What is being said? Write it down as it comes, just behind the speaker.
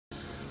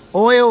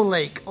Oil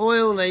leak,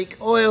 oil leak,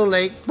 oil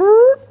leak.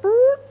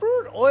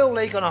 Oil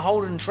leak on a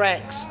Holden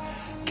Trax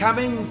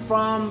coming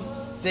from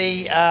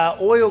the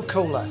oil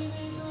cooler.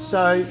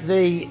 So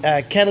the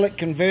catalytic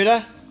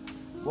converter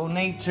will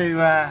need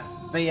to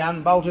be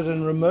unbolted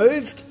and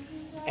removed,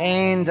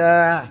 and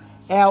our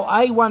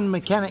A1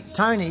 mechanic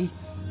Tony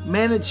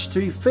managed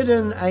to fit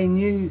in a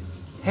new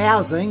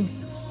housing.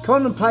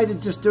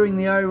 Contemplated just doing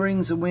the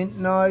O-rings and went,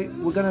 no,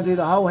 we're going to do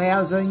the whole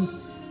housing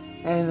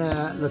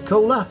and the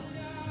cooler.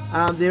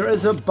 There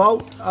is a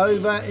bolt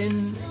over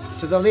in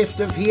to the left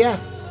of here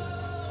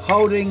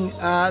holding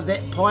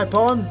that pipe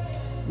on,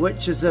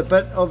 which is a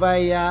bit of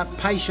a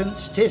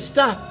patience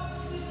tester.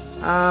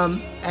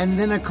 And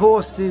then of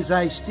course there's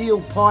a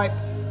steel pipe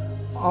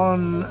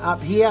on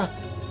up here.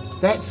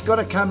 That's got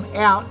to come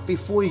out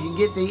before you can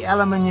get the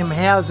aluminium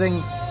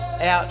housing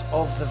out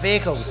of the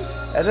vehicle.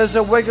 It is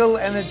a wiggle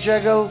and a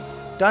jiggle.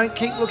 Don't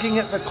keep looking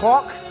at the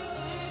clock.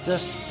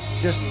 Just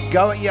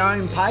go at your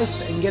own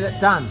pace and get it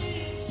done.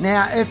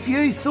 Now, if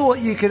you thought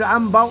you could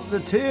unbolt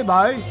the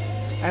turbo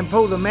and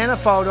pull the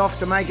manifold off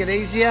to make it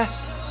easier,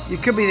 you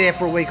could be there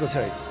for a week or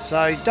two.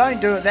 So don't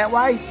do it that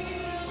way.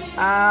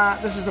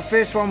 This is the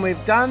first one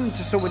we've done.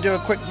 Just thought we'd do a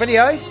quick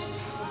video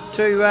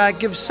to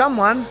give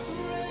someone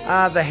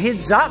the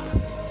heads up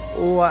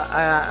or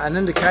an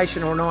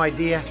indication or an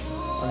idea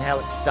on how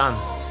it's done.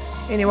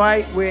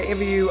 Anyway,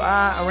 wherever you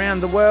are around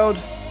the world,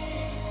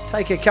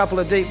 take a couple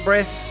of deep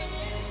breaths.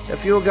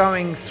 If you're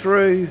going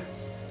through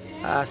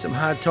some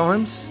hard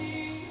times,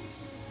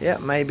 yeah,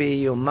 maybe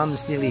your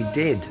mum's nearly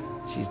dead,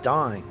 she's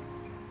dying.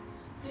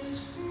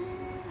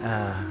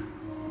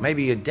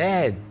 Maybe your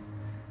dad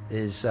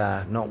is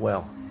not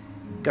well.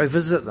 Go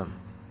visit them.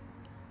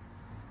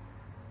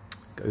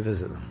 Go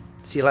visit them.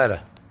 See you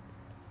later.